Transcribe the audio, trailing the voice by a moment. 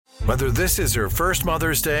Whether this is her first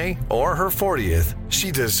Mother's Day or her 40th, she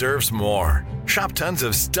deserves more. Shop tons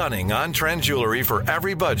of stunning on-trend jewelry for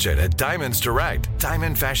every budget at Diamonds Direct.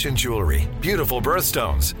 Diamond fashion jewelry, beautiful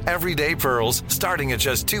birthstones, everyday pearls starting at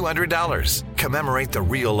just $200. Commemorate the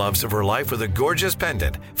real loves of her life with a gorgeous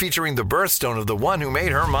pendant featuring the birthstone of the one who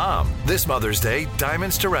made her mom. This Mother's Day,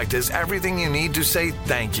 Diamonds Direct is everything you need to say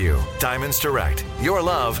thank you. Diamonds Direct. Your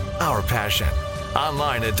love, our passion.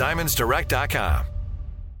 Online at diamondsdirect.com.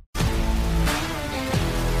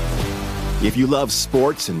 If you love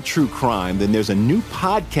sports and true crime, then there's a new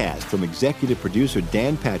podcast from executive producer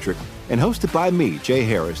Dan Patrick and hosted by me, Jay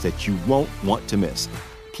Harris, that you won't want to miss.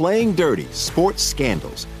 Playing Dirty: Sports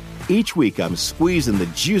Scandals. Each week, I'm squeezing the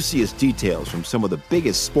juiciest details from some of the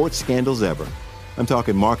biggest sports scandals ever. I'm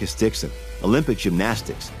talking Marcus Dixon, Olympic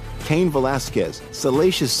gymnastics, Cain Velasquez,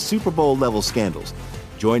 salacious Super Bowl-level scandals.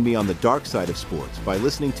 Join me on the dark side of sports by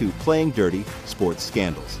listening to Playing Dirty: Sports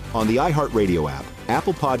Scandals on the iHeartRadio app,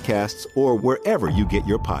 Apple Podcasts, or wherever you get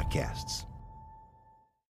your podcasts.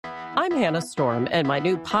 I'm Hannah Storm, and my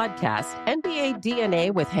new podcast, NBA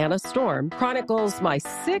DNA with Hannah Storm, chronicles my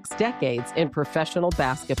 6 decades in professional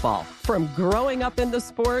basketball. From growing up in the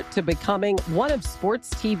sport to becoming one of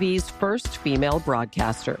sports TV's first female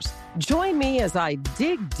broadcasters. Join me as I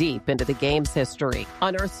dig deep into the game's history,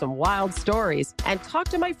 unearth some wild stories, and talk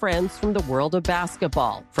to my friends from the world of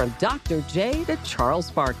basketball, from Dr. J to Charles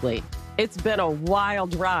Barkley. It's been a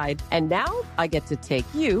wild ride, and now I get to take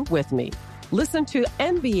you with me. Listen to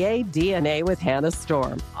NBA DNA with Hannah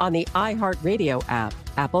Storm on the iHeartRadio app,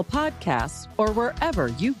 Apple Podcasts, or wherever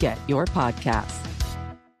you get your podcasts.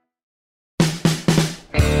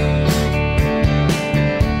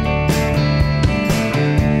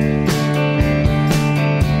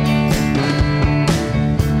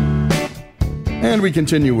 And we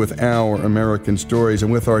continue with Our American Stories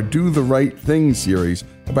and with our Do the Right Thing series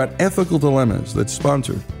about ethical dilemmas that's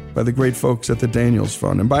sponsored by the great folks at the Daniels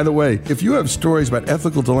Fund. And by the way, if you have stories about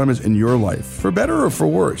ethical dilemmas in your life, for better or for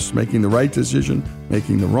worse, making the right decision,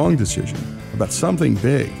 making the wrong decision, about something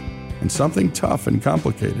big and something tough and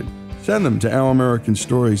complicated, send them to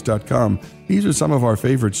ouramericanstories.com. These are some of our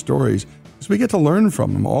favorite stories because we get to learn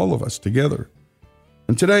from them, all of us together.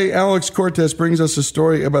 And today, Alex Cortez brings us a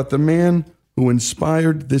story about the man who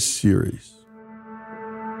inspired this series.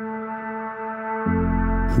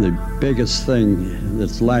 The biggest thing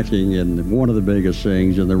that's lacking, and one of the biggest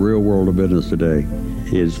things in the real world of business today,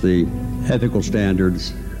 is the ethical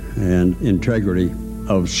standards and integrity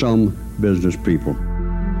of some business people.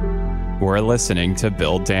 We're listening to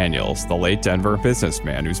Bill Daniels, the late Denver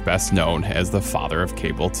businessman who's best known as the father of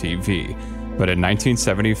cable TV. But in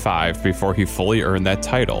 1975, before he fully earned that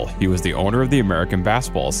title, he was the owner of the American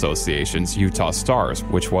Basketball Association's Utah Stars,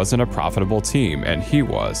 which wasn't a profitable team, and he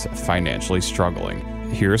was financially struggling.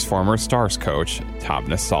 Here's former Stars coach Tom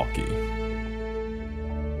Nasalke.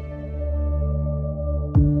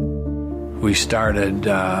 We started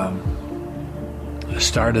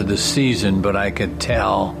the season, but I could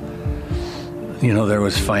tell, there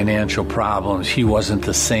was financial problems. He wasn't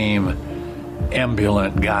the same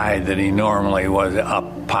ambulant guy that he normally was,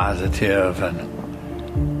 up positive, and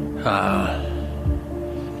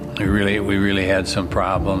we really had some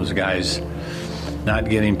problems. Guys not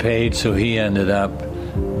getting paid, so he ended up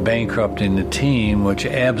bankrupting the team, which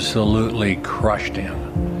absolutely crushed him.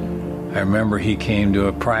 I remember he came to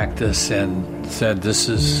a practice and said, "This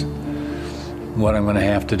is what I'm going to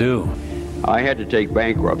have to do." I had to take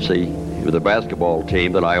bankruptcy with a basketball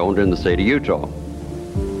team that I owned in the state of Utah.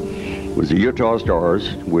 It was the Utah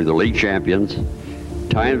Stars. We were the league champions.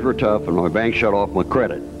 Times were tough, and my bank shut off my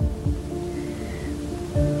credit.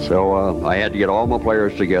 So I had to get all my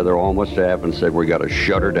players together, all my staff, and said, "We got to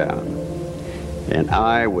shut her down." And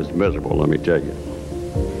I was miserable, let me tell you.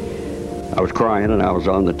 I was crying, and I was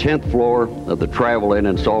on the 10th floor of the Travel Inn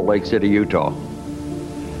in Salt Lake City, Utah.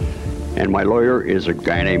 And my lawyer is a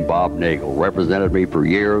guy named Bob Nagel, represented me for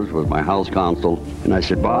years, was my house counsel. And I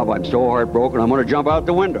said, "Bob, I'm so heartbroken, I'm going to jump out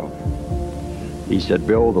the window." He said,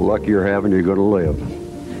 "Bill, the luck you're having, you're going to live."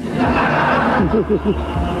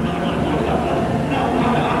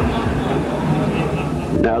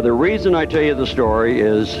 Now, the reason I tell you the story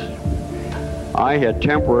is I had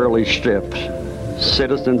temporarily stiffed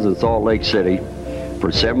citizens in Salt Lake City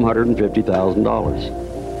for $750,000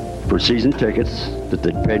 for season tickets that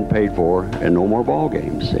they'd been paid for and no more ball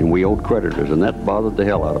games, and we owed creditors, and that bothered the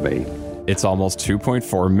hell out of me. It's almost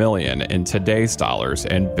 $2.4 million in today's dollars,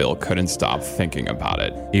 and Bill couldn't stop thinking about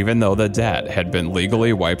it, even though the debt had been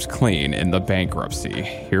legally wiped clean in the bankruptcy.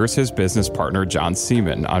 Here's his business partner John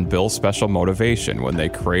Seaman on Bill's special motivation when they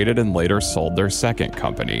created and later sold their second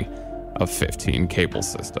company, of 15 cable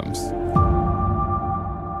systems.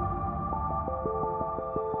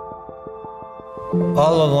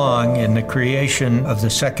 All along in the creation of the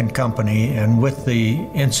second company and with the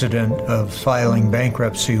incident of filing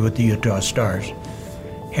bankruptcy with the Utah Stars,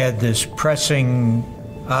 had this pressing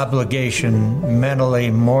obligation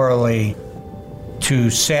mentally, morally, to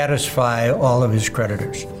satisfy all of his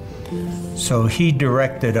creditors. So he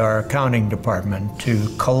directed our accounting department to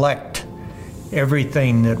collect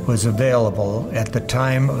everything that was available at the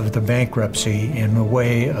time of the bankruptcy in the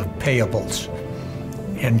way of payables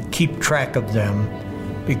and keep track of them,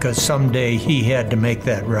 because someday he had to make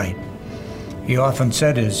that right. He often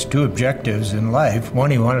said his two objectives in life: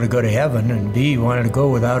 one, he wanted to go to heaven, and B, he wanted to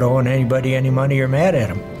go without owing anybody any money or mad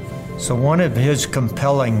at him. So one of his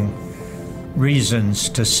compelling reasons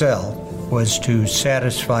to sell was to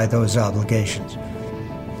satisfy those obligations.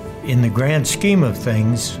 In the grand scheme of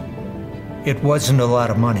things, it wasn't a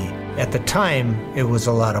lot of money. At the time, it was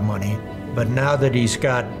a lot of money, but now that he's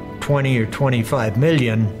got 20 or 25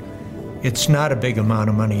 million, it's not a big amount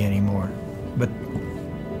of money anymore. But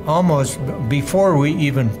almost before we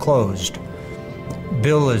even closed,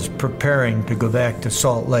 Bill is preparing to go back to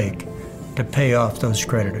Salt Lake to pay off those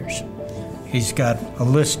creditors. He's got a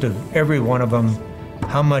list of every one of them,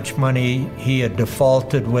 how much money he had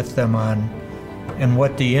defaulted with them on, and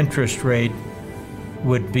what the interest rate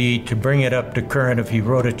would be to bring it up to current. If he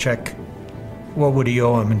wrote a check, what would he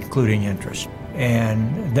owe him, including interest?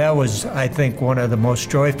 And that was, I think, one of the most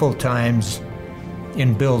joyful times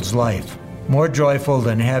in Bill's life. More joyful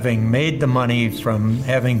than having made the money from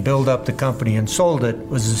having built up the company and sold it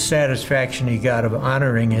was the satisfaction he got of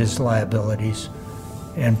honoring his liabilities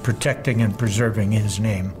and protecting and preserving his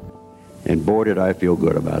name. And boy, did I feel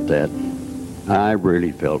good about that. I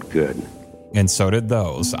really felt good. And so did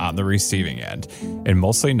those on the receiving end, and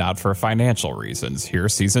mostly not for financial reasons.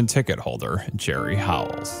 Here's season ticket holder Jerry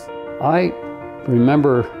Howells. I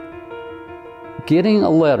remember getting a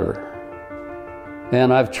letter,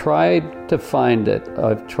 and I've tried to find it.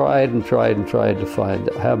 I've tried to find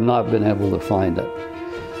it. I have not been able to find it.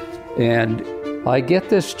 And I get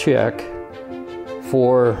this check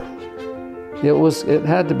for, it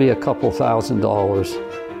had to be a couple $1,000s.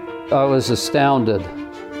 I was astounded.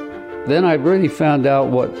 Then I really found out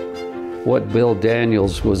what Bill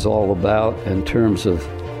Daniels was all about in terms of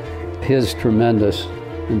his tremendous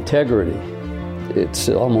integrity. It's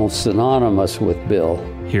almost synonymous with Bill.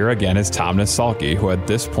 Here again is Tom Nisalke, who at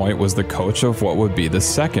this point was the coach of what would be the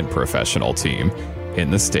second professional team in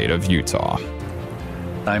the state of Utah.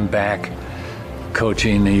 I'm back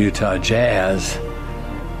coaching the Utah Jazz,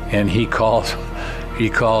 and he calls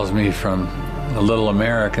me from a Little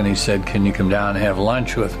American. He said, "Can you come down and have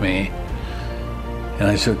lunch with me?" And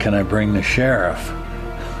I said, "Can I bring the sheriff?"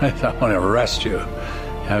 I thought, "I want to arrest you."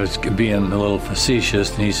 I was being a little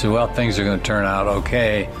facetious, and he said, "Well, things are going to turn out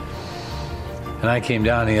okay." And I came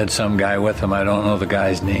down, he had some guy with him. I don't know the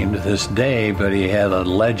guy's name to this day, but he had a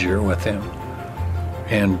ledger with him.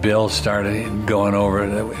 And Bill started going over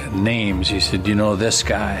the names. He said, "You know this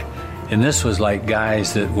guy?" And this was like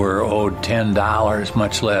guys that were owed $10,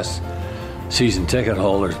 much less season ticket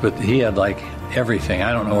holders, but he had like everything.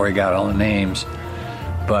 I don't know where he got all the names,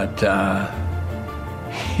 but there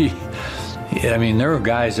were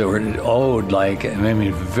guys that were owed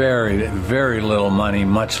very, very little money,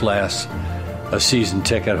 much less a season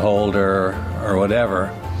ticket holder or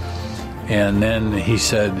whatever. And then he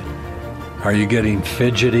said, "Are you getting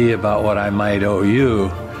fidgety about what I might owe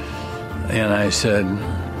you?" And I said,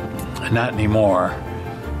 "Not anymore."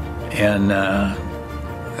 And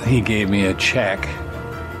he gave me a check,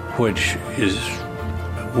 which is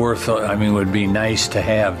would be nice to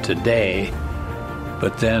have today.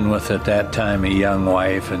 But then with, at that time, a young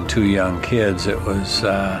wife and 2 young kids, it was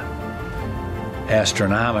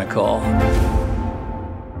astronomical.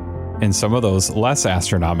 And some of those less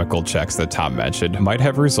astronomical checks that Tom mentioned might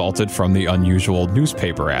have resulted from the unusual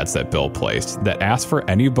newspaper ads that Bill placed that asked for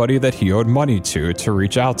anybody that he owed money to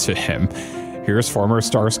reach out to him. Here's former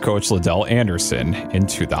Stars coach Liddell Anderson in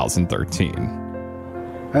 2013.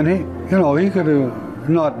 And he could have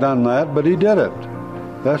not done that, but he did it.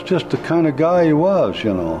 That's just the kind of guy he was,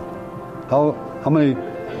 How many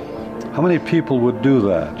people would do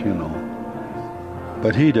that,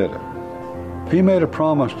 But he did it. If he made a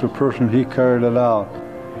promise to a person, he carried it out.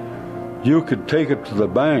 You could take it to the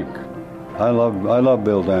bank. I love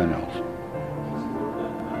Bill Daniels.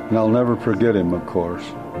 And I'll never forget him, of course.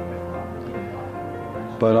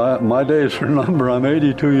 But my days are numbered. I'm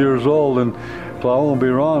 82 years old, and so I won't be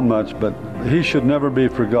around much, but he should never be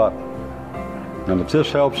forgotten. And if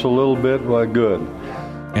this helps a little bit, why, good.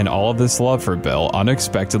 And all of this love for Bill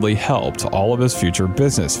unexpectedly helped all of his future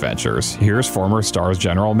business ventures. Here's former Stars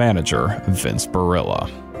general manager Vince Barilla.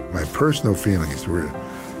 My personal feelings were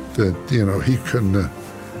that, he couldn't,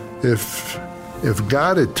 if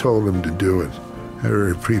God had told him to do it,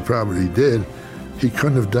 or he probably did, he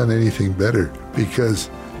couldn't have done anything better, because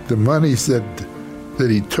the monies that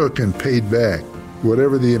he took and paid back,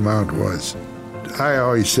 whatever the amount was, I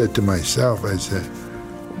always said to myself, I said,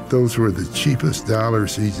 those were the cheapest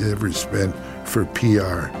dollars he's ever spent for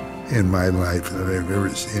PR in my life that I've ever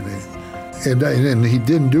seen. And he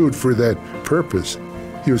didn't do it for that purpose.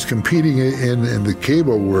 He was competing in the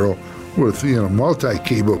cable world with,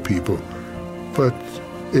 multi-cable people. But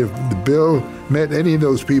if Bill met any of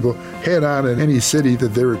those people head on in any city that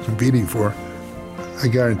they were competing for, I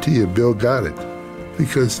guarantee you Bill got it,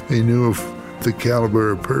 because they knew of the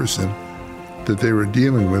caliber of person that they were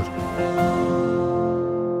dealing with.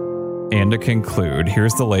 And to conclude,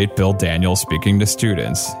 here's the late Bill Daniels speaking to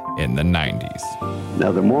students in the 90s.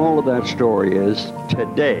 Now, the moral of that story is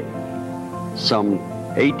today, some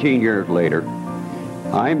 18 years later,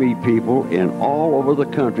 I meet people in all over the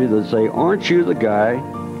country that say, aren't you the guy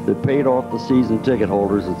that paid off the season ticket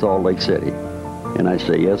holders at Salt Lake City? And I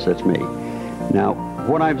say, yes, that's me. Now,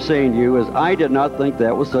 what I'm saying to you is I did not think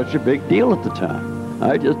that was such a big deal at the time.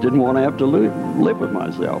 I just didn't want to have to live with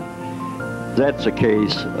myself. That's a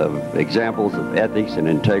case of examples of ethics and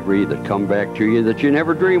integrity that come back to you that you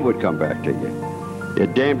never dreamed would come back to you.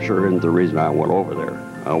 It damn sure isn't the reason I went over there.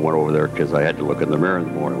 I went over there because I had to look in the mirror in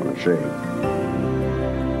the morning when I shaved.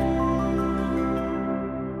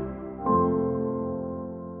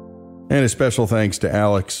 And a special thanks to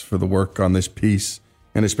Alex for the work on this piece.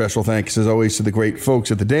 And a special thanks, as always, to the great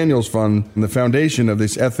folks at the Daniels Fund. And the foundation of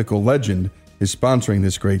this ethical legend is sponsoring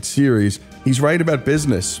this great series. He's right about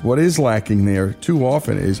business. What is lacking there too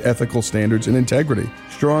often is ethical standards and integrity.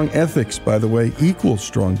 Strong ethics, by the way, equals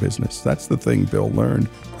strong business. That's the thing Bill learned.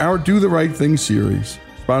 Our Do the Right Thing series,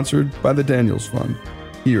 sponsored by the Daniels Fund,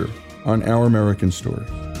 here on Our American Story.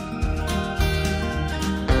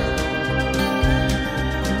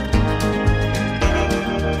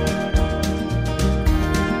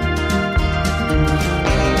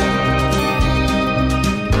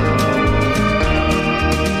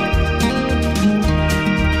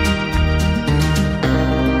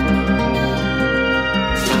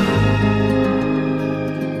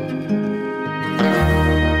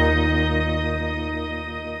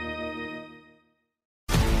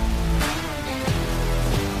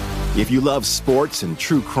 If you love sports and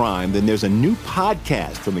true crime, then there's a new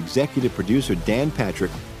podcast from executive producer Dan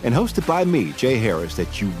Patrick and hosted by me, Jay Harris,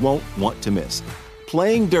 that you won't want to miss.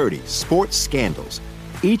 Playing Dirty: Sports Scandals.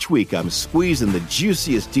 Each week, I'm squeezing the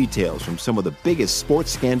juiciest details from some of the biggest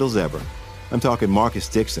sports scandals ever. I'm talking Marcus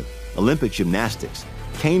Dixon, Olympic gymnastics,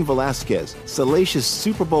 Cain Velasquez, salacious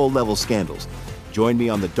Super Bowl-level scandals. Join me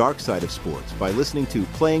on the dark side of sports by listening to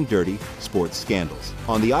Playing Dirty: Sports Scandals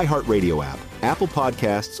on the iHeartRadio app, Apple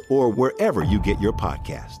Podcasts, or wherever you get your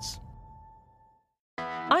podcasts.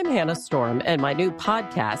 I'm Hannah Storm, and my new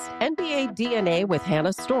podcast, NBA DNA with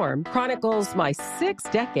Hannah Storm, chronicles my 6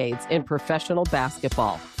 decades in professional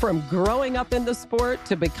basketball. From growing up in the sport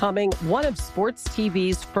to becoming one of sports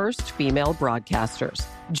TV's first female broadcasters.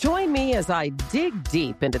 Join me as I dig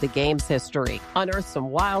deep into the game's history, unearth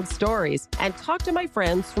some wild stories, and talk to my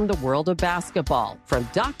friends from the world of basketball, from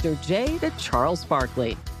Dr. J to Charles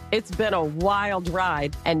Barkley. It's been a wild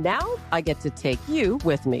ride, and now I get to take you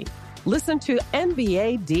with me. Listen to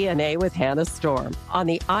NBA DNA with Hannah Storm on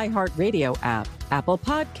the iHeartRadio app, Apple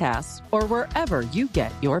Podcasts, or wherever you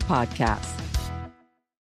get your podcasts.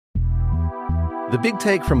 The Big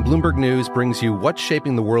Take from Bloomberg News brings you what's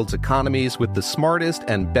shaping the world's economies with the smartest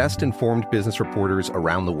and best-informed business reporters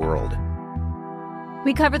around the world.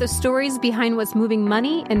 We cover the stories behind what's moving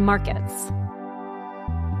money and markets,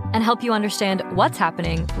 and help you understand what's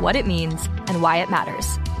happening, what it means, and why it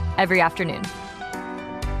matters every afternoon.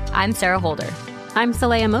 I'm Sarah Holder. I'm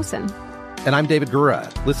Saleha Mohsin. And I'm David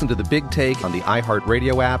Gura. Listen to The Big Take on the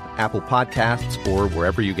iHeartRadio app, Apple Podcasts, or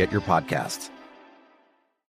wherever you get your podcasts.